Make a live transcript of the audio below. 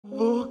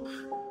Look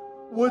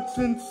what's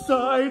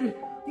inside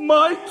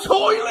my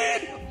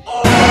toilet!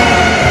 Oh my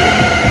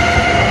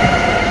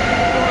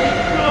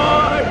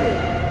god!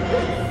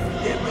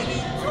 Skibidi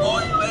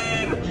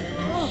toilet!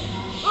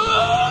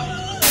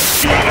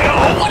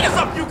 What is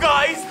up, you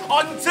guys?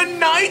 On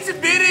tonight's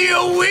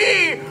video,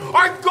 we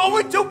are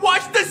going to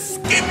watch the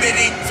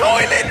Skibidi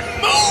toilet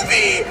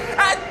movie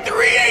at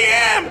 3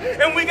 a.m.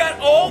 And we got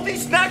all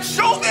these snacks.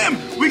 Show them!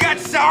 We got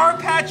Sour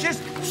Patches,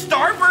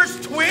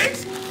 Starburst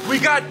Twigs, we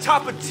got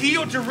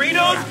Tapatio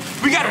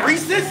Doritos, we got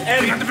Reese's,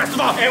 and we got the best of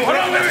all. And what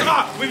else?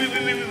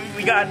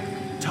 We got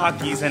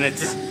Takis, and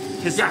it's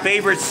his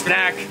favorite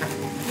snack.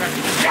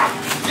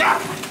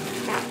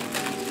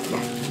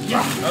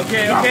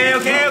 Okay.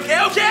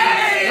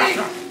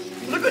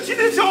 Look what you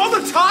did to all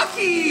the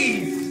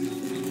Takis.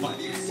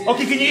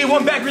 Okay, can you eat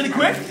one back really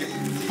quick?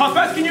 How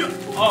fast can you?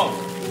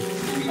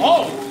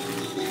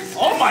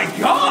 Oh my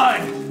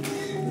God!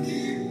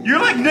 You're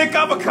like Nick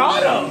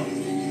Avocado.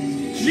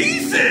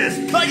 Jesus!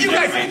 Do you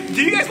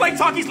guys like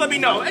Takis? Let me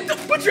know. And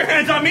don't put your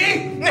hands on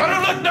me! I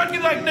don't look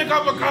nothing like Nick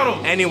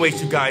Avocado.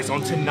 Anyways, you guys,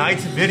 on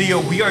tonight's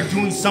video, we are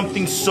doing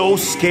something so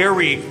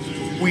scary.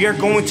 We are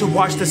going to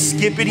watch the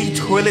Skibidi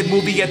toilet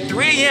movie at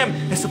 3 a.m.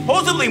 And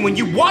supposedly, when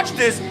you watch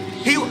this,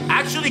 he'll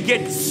actually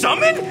get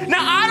summoned?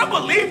 Now, I don't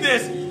believe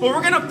this, but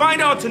we're gonna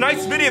find out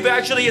tonight's video if it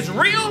actually is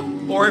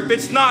real or if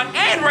it's not.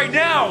 And right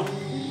now,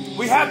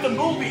 we have the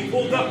movie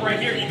pulled up right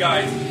here, you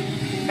guys.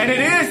 And it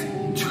is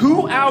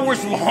 2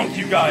 hours long,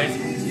 you guys.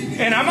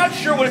 And I'm not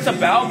sure what it's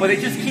about, but they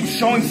just keep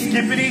showing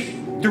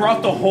Skibidi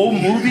throughout the whole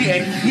movie,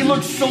 and he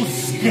looks so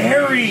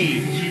scary.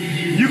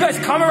 You guys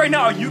comment right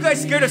now, are you guys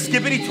scared of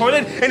Skibidi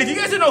Toilet? And if you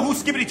guys don't know who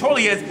Skibidi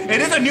Toilet is,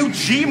 it is a new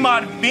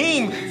Gmod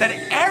meme that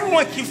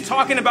everyone keeps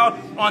talking about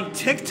on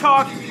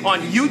TikTok, on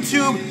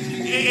YouTube.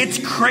 It's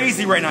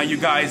crazy right now, you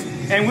guys.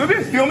 And we've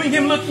been filming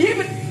him. Look,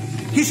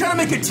 he's trying to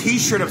make a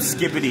t-shirt of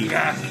Skibidi.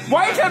 Yeah.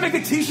 Why are you trying to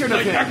make a t-shirt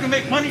of him? I can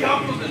make money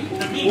off of it.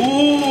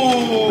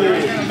 Ooh.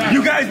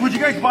 Would you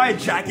guys buy a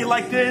jacket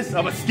like this,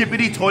 of a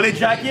Skibidi Toilet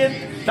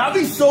jacket? That'd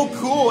be so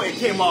cool if it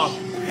came off.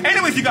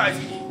 Anyways, you guys,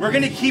 we're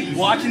gonna keep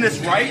watching this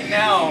right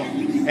now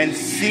and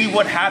see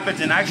what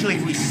happens and actually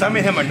if we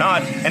summon him or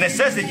not. And it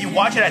says if you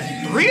watch it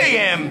at 3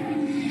 a.m.,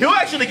 he'll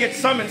actually get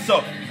summoned.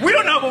 So we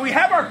don't know, but we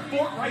have our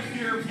fort right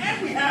here.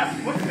 And we have,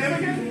 what's his name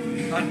again?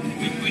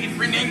 We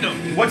renamed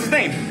him. What's his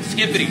name?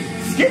 Skibidi.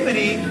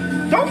 Skibidi?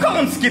 Don't call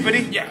him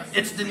Skibidi. Yeah,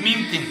 it's the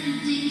meme thing.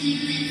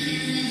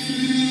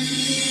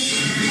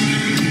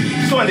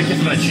 So I had to kiss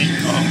him on the cheek.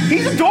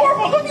 He's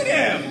adorable, look at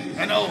him.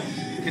 I know,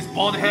 his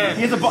bald head.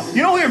 He has a bald,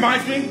 you know who he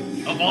reminds me?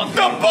 A bald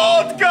The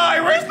bald guy!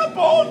 Where's the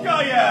bald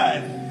guy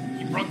at?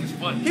 He broke his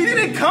foot. He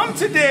didn't come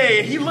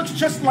today. He looks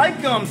just like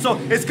him, so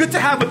it's good to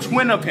have a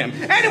twin of him.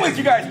 Anyways,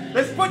 you guys,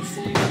 let's put...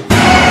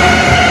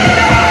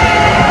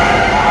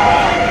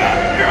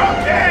 You're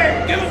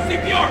okay! Give him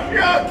CPR!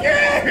 You're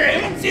okay!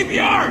 Give him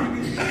CPR!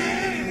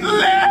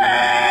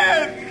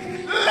 Live!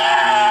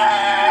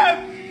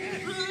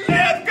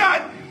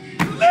 God!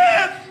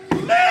 Live!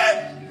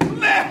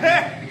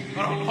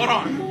 Hold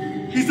on.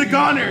 He's a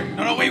goner.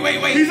 No, wait.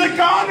 He's a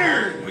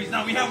goner. No, he's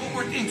not. We have one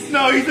more thing.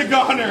 No, he's a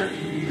goner.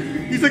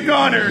 He's a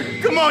goner.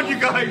 Come on, you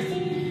guys.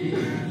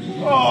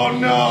 Oh,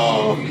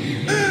 no.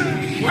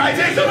 I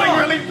did something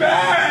really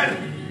bad.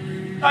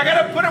 I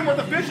gotta put him where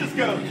the fishes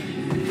go.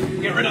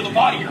 Get rid of the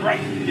body, you're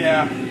right.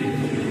 Yeah.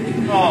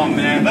 Oh,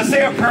 man. Let's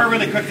say a prayer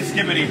really quick to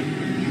Skibidi.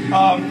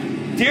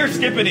 Dear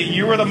Skibidi,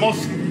 you are the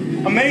most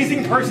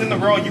amazing person in the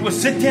world. You would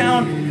sit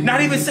down,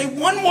 not even say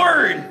one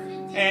word.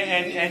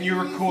 And you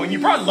were cool, and you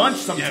brought lunch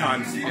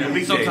sometimes on the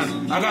weekdays.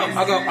 Sometimes. I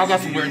got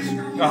some words.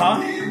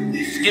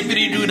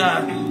 Skibidi doo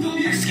dah,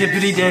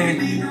 Skibidi day.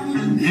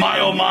 My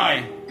oh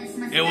my,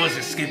 it was a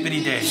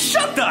Skibidi day.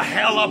 Shut the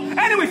hell up.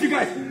 Anyways, you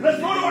guys, let's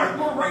go to our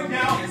store right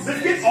now.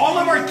 Let's get all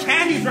of our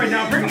candies right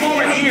now. Bring them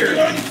over here.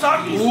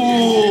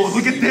 Ooh,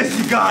 look at this,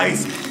 you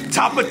guys.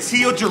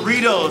 Tapatio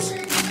Doritos.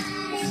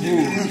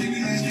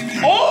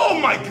 Ooh. Oh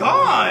my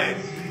God.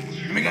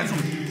 Let me get some.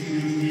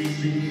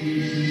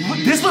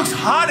 This looks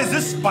hot. Is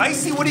this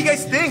spicy? What do you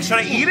guys think? Should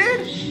I eat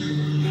it?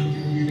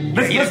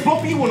 Let's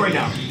both eat one right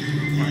now.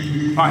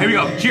 All right, here we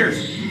go. Cheers.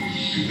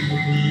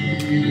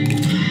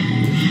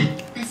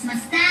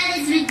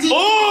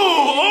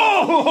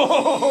 Oh!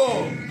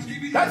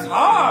 That's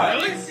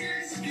hot. Really?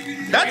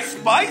 That's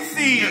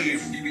spicy.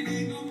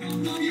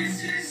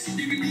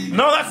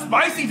 No, that's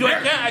spicy. Dude.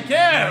 I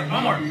can't.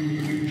 One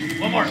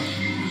more.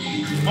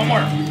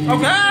 Okay.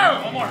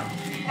 One more.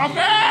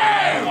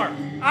 Okay. One more.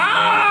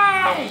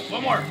 Ow!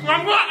 One more.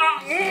 I'm good.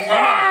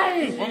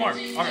 One more. Okay.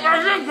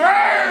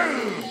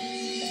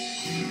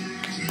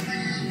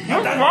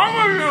 What's wrong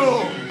with you?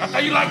 I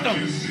thought you liked them.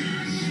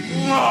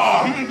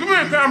 Oh, give me the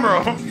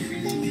camera.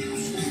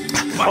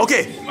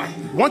 Okay,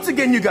 once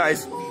again, you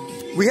guys,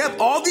 we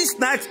have all these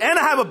snacks, and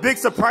I have a big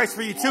surprise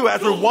for you too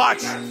as we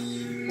watch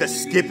the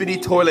Skibidi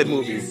toilet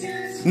movie.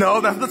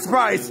 No, that's the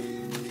surprise.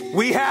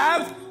 We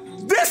have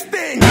this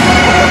thing.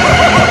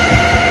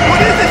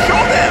 What is it?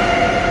 Show them.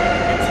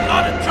 It's a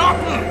lot of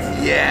chocolates.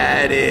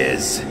 Yeah, it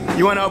is.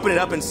 You want to open it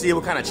up and see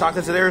what kind of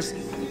chocolates it is?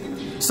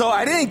 So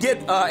I didn't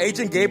get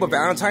Agent Gabe a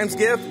Valentine's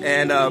gift,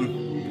 and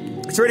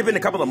it's already been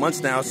a couple of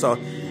months now, so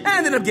I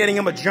ended up getting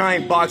him a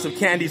giant box of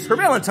candies for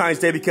Valentine's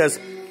Day because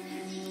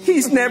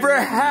he's never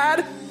had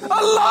a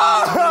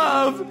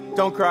love!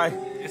 Don't cry.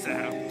 Yes, I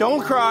have.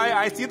 Don't cry.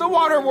 I see the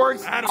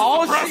waterworks. I had a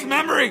suppressed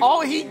memory. All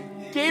he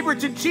gave her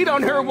to cheat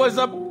on her was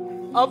a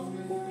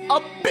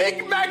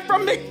Big Mac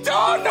from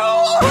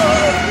McDonald's!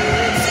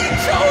 She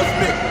chose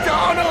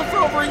McDonald's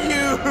over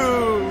you!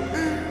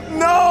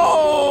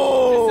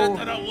 No! She said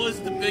that it was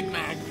the Big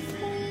Mac.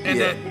 And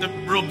that the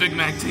real Big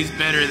Mac tastes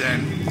better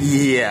than...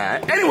 Yeah.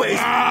 Anyways.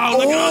 Wow,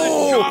 look at all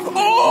this chocolate.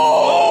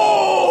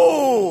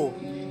 Oh!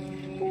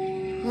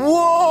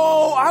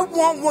 Whoa! I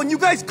want one. You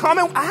guys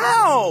comment.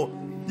 Ow!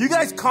 You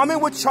guys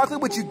comment what chocolate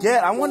would you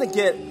get. I want to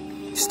get...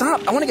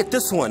 Stop. I want to get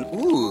this one.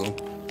 Ooh.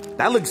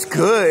 That looks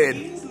good.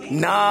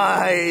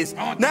 Nice.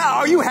 Now,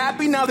 are you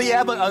happy now that you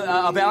have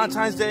a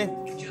Valentine's Day?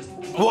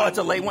 Well, it's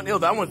a late one. Ew,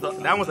 that one's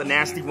a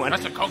nasty one.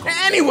 That's a cocoa.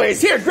 Anyways,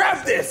 here,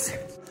 grab this.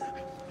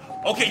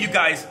 Okay, you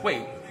guys,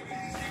 wait.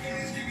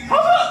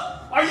 Hold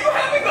up! Are you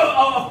having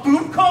a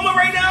food coma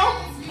right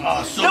now?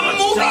 So the much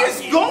movie taki.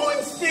 is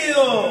going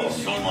still.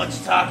 So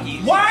much taki.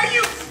 Why are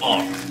you?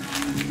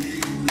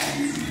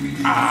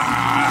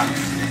 Yeah.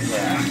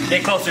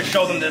 Get closer.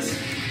 Show them this.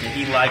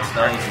 He likes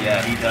those.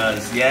 Yeah, he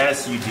does.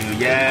 Yes, you do.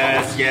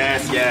 Yes,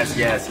 yes, yes,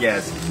 yes,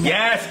 yes.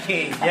 Yes,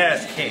 King.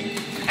 Yes, King.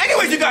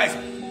 Anyways, you guys,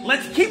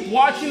 let's keep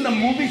watching the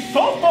movie.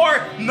 So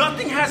far,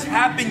 nothing has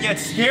happened yet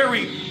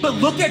scary. But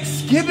look at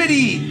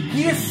Skibidi.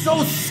 He is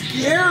so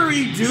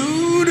scary,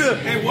 dude.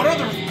 Hey, what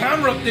other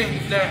camera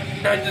things that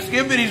the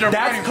Skibidis are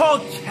That's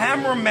called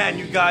cameraman,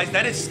 you guys.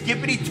 That is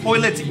Skibidi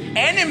Toilet's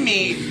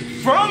enemy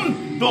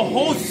from the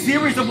whole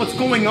series of what's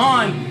going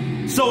on.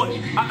 So,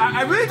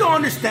 I really don't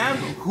understand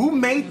who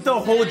made the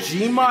whole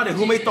Gmod and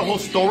who made the whole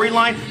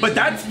storyline, but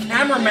that's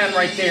cameraman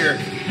right there.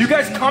 You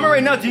guys comment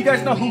right now, do you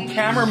guys know who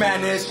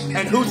cameraman is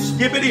and who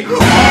Skibidi? Skibidi's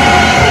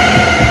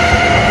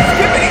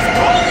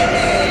calling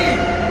me!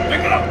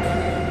 Pick it up!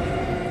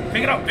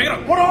 Pick it up, pick it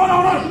up! Hold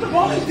on, put the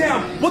volume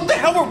down! What the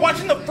hell, we're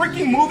watching the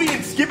freaking movie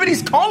and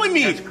Skibidi's calling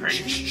me! That's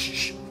crazy.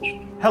 Shh.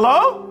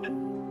 Hello?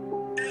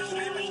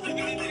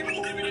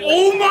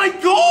 Oh my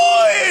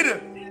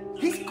god!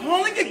 He's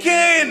calling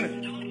again!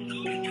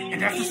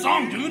 And that's the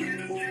song, dude.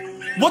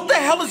 What the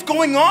hell is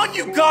going on,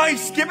 you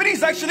guys?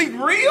 Skibidi's actually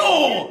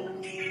real!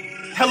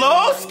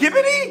 Hello,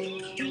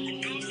 Skibidi?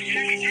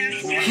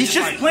 He's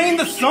just playing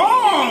the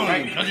song!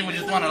 Right, because he would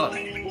just want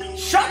to...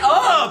 Shut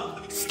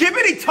up!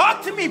 Skibidi,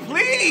 talk to me,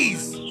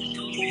 please!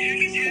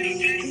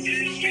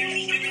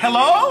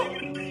 Hello?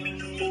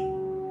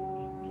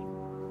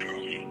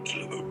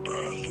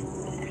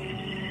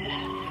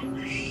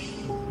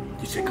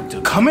 You said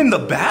come in the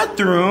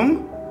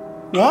bathroom?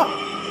 What?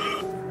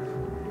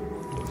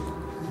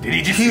 Did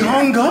he just... He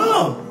hung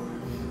up.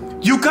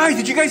 You guys,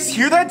 did you guys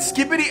hear that?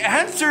 Skibidi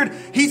answered.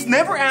 He's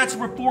never answered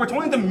before. It's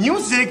only the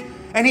music.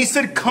 And he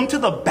said, come to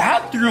the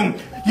bathroom.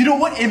 You know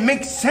what? It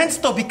makes sense,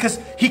 though, because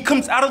he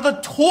comes out of the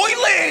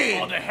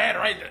toilet. Oh, the head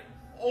right there.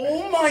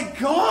 Oh, my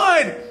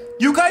God.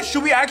 You guys,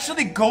 should we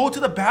actually go to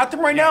the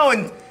bathroom right now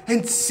and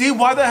see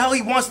why the hell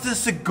he wants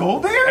us to go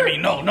there? I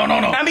mean, no.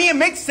 I mean, it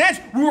makes sense.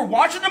 We were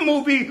watching the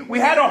movie. We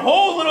had a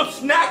whole little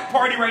snack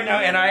party right now.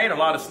 And I ate a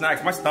lot of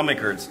snacks. My stomach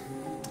hurts.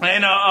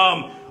 And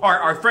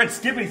our friend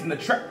Skibidi's in the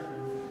trash.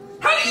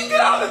 How did you get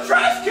out of the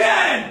trash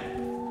can?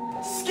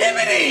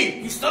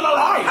 Skibidi! He's still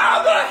alive.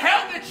 How the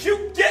hell did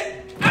you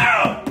get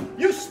out?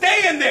 You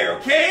stay in there,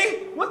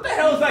 okay? What the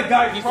hell is that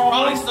guy's problem?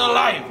 Probably still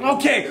alive.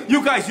 Okay,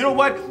 you guys, you know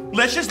what?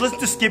 Let's just listen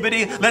to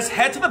Skibidi. Let's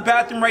head to the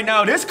bathroom right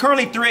now. It is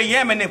currently 3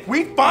 a.m. and if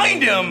we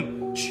find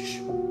him... Shh.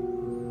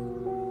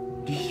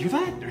 Do you hear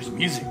that? There's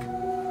music.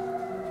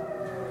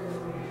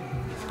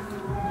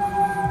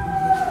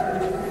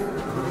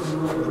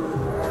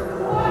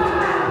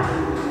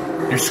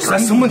 Is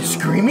that someone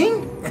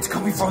screaming? It's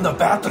coming from the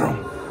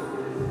bathroom.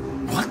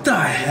 What the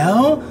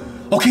hell?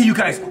 Okay, you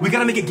guys, we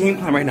gotta make a game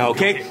plan right now,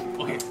 okay?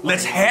 Okay.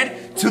 Let's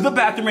head to the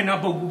bathroom right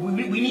now, but we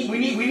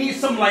need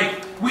some we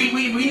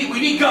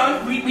need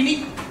gun. We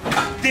need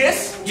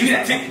this to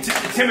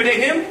intimidate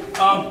him.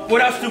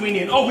 What else do we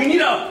need? Oh, we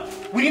need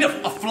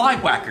a fly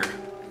whacker.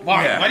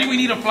 Why? Yeah. Why do we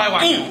need a fly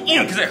whacker?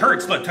 Because it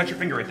hurts. Look, touch your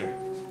finger right there.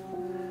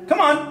 Come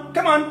on.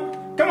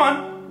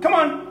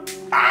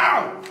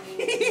 Ow!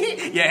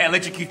 Yeah,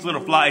 electrocutes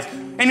little flies.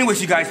 Anyways,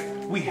 you guys,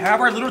 we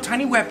have our little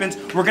tiny weapons.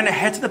 We're gonna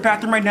head to the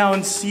bathroom right now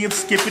and see if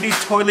Skibidi's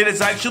toilet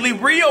is actually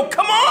real.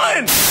 Come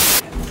on!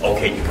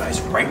 Okay, you guys,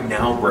 right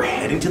now we're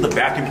heading to the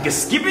bathroom because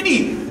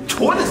Skibidi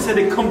toilet said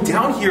to come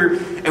down here,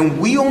 and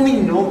we only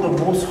know the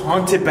most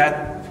haunted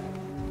bath.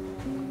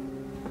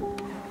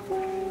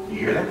 You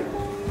hear that?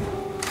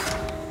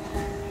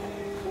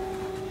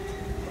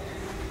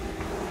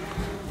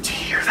 Do you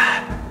hear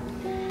that?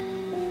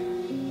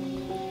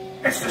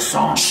 It's the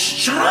song. Shh,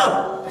 shut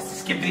up!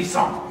 It's the Skibidi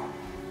song.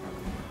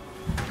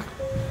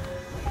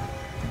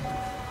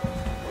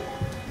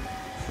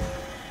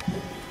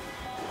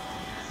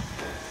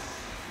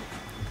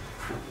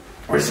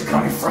 Where's it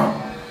coming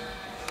from?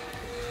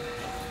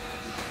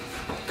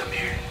 Come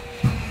here.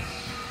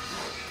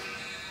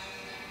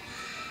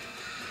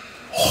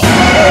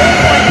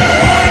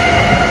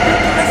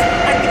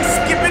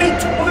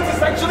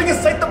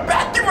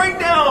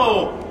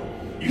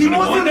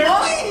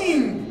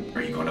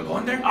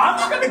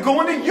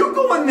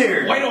 go in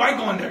there. Why do I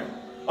go in there?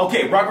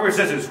 Okay, rock, paper,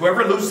 scissors.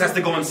 Whoever loses has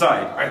to go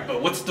inside. Alright,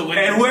 but what's the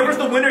winner? And whoever's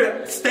the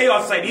winner, stay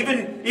outside.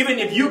 Even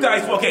if you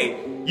guys, okay,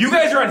 you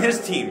guys are on his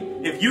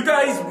team. If you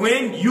guys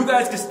win, you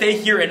guys can stay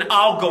here and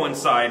I'll go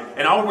inside.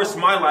 And I'll risk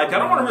my life. I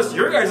don't want to risk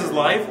your guys'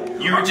 life.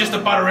 You were just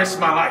about to risk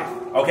my life.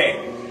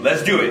 Okay,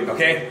 let's do it,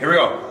 okay? Here we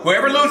go.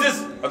 Whoever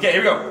loses, okay,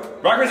 here we go.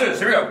 Rock, paper, scissors,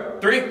 here we go.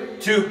 3,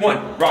 2,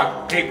 1.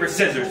 Rock, paper,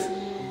 scissors.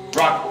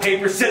 Rock,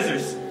 paper,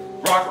 scissors.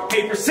 Rock,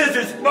 paper,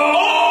 scissors.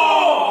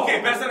 Oh!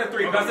 Okay, best out of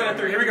 3, best out of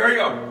 3. Here we go, here we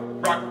go.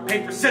 Rock,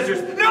 paper, scissors.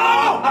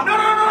 No! No, no,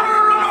 no, no,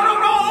 no, no, no,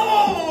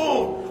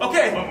 no!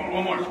 Okay.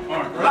 One more.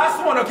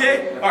 Last one,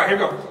 okay? Alright, here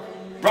we go.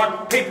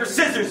 Rock, paper,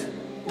 scissors.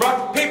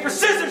 Rock, paper,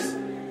 scissors.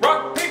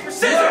 Rock, paper,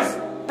 scissors.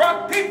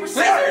 Rock, paper,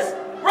 scissors.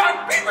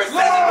 Rock, paper, scissors.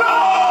 No!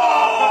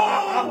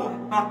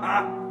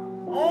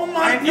 Oh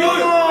my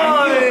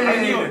God!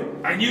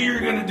 I knew you were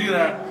gonna do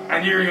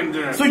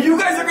that. So you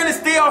guys are gonna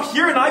stay out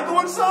here and I go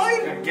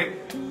inside?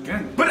 Get.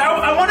 But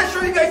I want to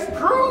show you guys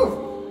proof.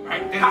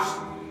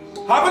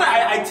 How about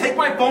I take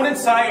my phone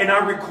inside and I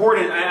record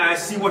it and I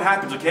see what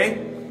happens, okay?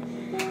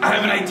 I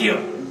have an idea.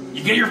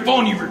 You get your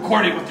phone, you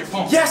record it with your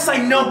phone. Yes, I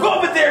know. Go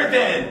over there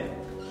then.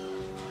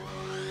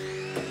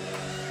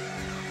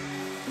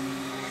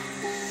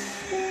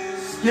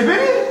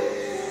 Skibidi?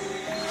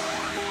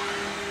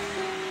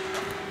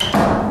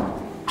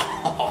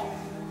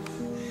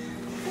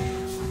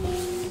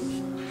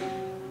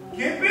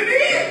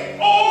 Skibidi?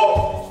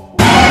 Oh!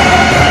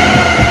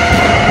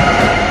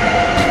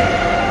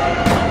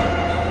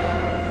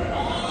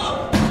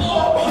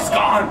 He's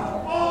gone.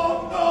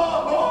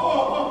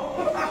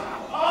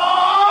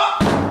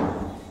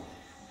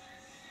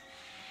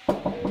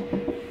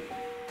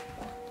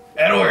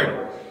 Edward.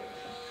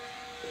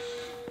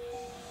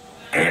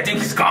 Hey, I think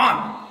he's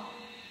gone.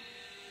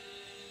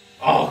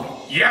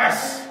 Oh,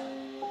 yes.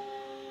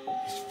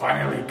 He's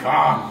finally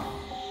gone.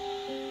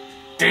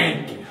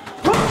 Thank you.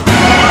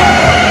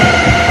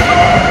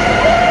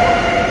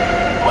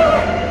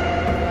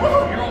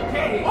 You're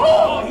okay.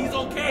 Oh, he's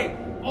okay.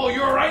 Oh,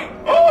 you're alright?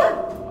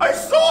 Oh, I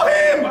saw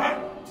him. What?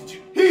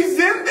 He's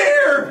in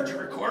there. Did you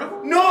record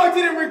him? No, I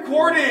didn't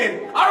record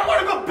it. I don't want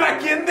to go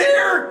back in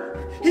there.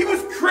 He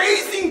was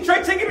crazy. He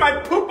tried taking my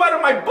poop out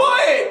of my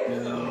butt.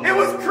 It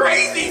was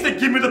crazy. He said,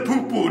 give me the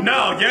poo-poo.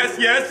 No, yes.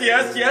 I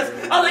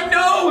was like,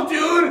 no,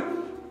 dude.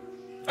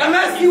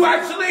 Unless you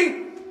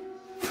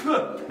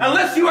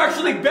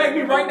actually beg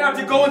me right now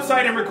to go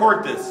inside and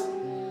record this.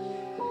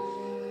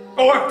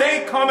 Or if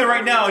they comment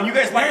right now and you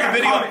guys like the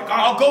video,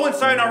 I'll go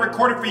inside and I'll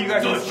record it for you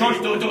guys. Do it.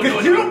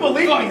 Because you don't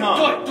believe me,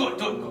 huh? Do it.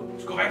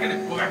 Just go back in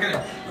it. Go back in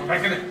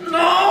it.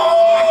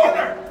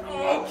 No!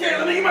 Okay,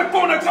 let me get my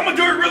phone. I'm gonna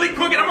do it really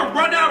quick and I'm gonna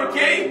run out,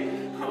 okay?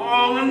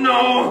 Oh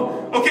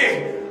no.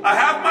 Okay, I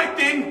have my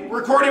thing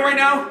recording right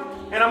now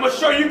and I'm gonna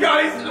show you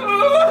guys.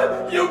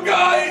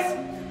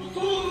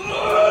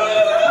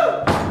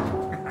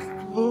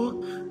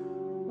 Look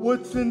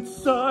what's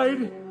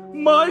inside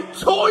my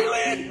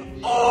toilet.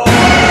 Oh my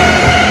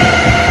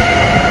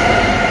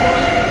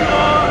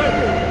God.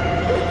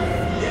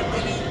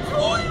 Skibidi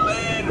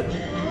toilet.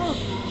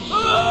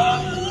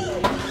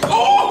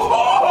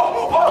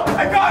 Oh,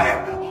 I got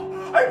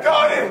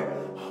it.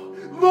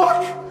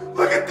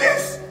 Look at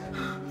this.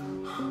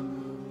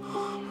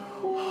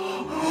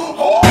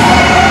 Oh,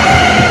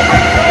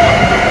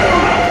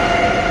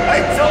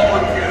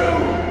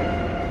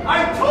 I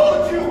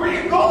told you. Where are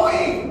you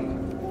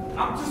going?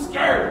 I'm too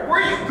scared. Where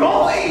are you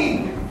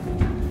going?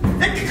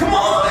 Come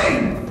on.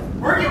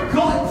 Where are you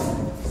going?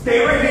 Stay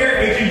right here,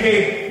 Agent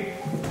Gabe.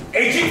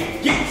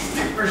 Agent Gabe,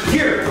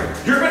 here.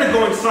 You're gonna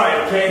go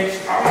inside, okay?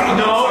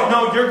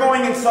 No, you're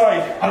going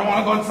inside. I don't want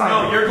to go inside.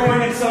 No, you're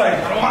going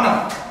inside. I don't want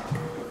to.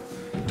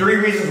 3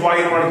 reasons why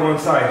you don't want to go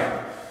inside.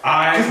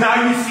 Because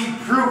now you see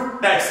proof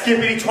that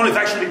Skibidi toilet is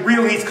actually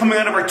real. He's coming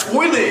out of our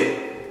toilet.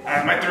 I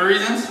have my 3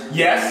 reasons.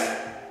 Yes?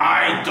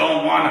 I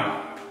don't want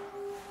to.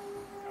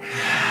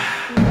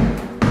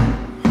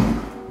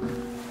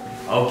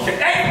 Okay.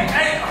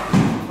 Hey!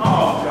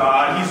 Oh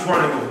God, he's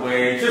running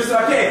away.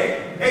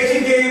 Okay.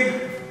 Agent Gabe.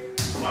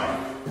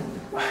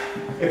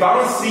 If I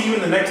don't see you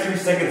in the next 3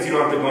 seconds, you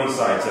don't have to go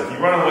inside. So if you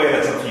run away,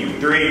 that's up to you.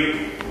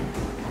 3,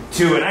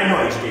 2, and I know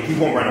Agent Gabe. He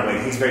won't run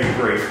away. He's very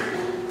brave.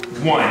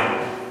 1.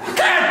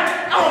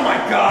 Oh my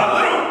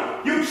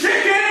God! You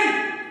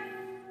chicken!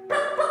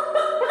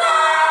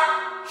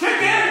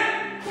 Chicken!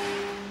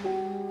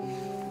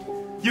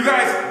 You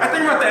guys, I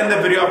think we're at the end of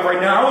the video up right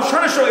now. I was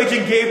trying to show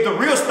Agent Gabe the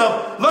real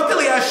stuff.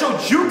 Luckily, I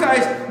showed you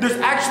guys there's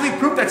actually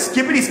proof that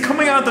Skibidi's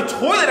coming out of the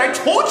toilet. I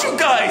told you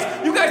guys.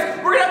 You guys,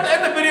 we're going to have to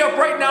end the video up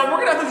right now. We're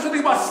going to have to do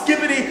something about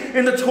Skibidi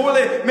in the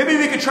toilet. Maybe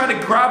we could try to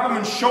grab him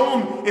and show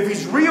him if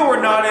he's real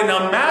or not and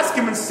unmask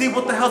him and see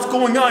what the hell's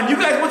going on. You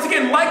guys, once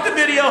again, like the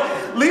video,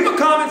 leave a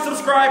comment,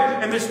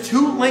 subscribe, and there's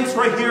 2 links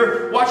right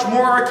here. Watch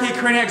more Arcade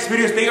Craniacs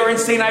videos. They are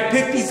insane. I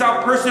picked these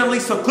out personally,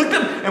 so click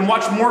them and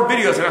watch more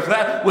videos. And after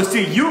that, we'll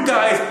see you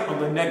guys on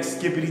the next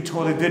Skibidi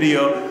toilet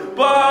video.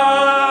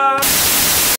 Bye!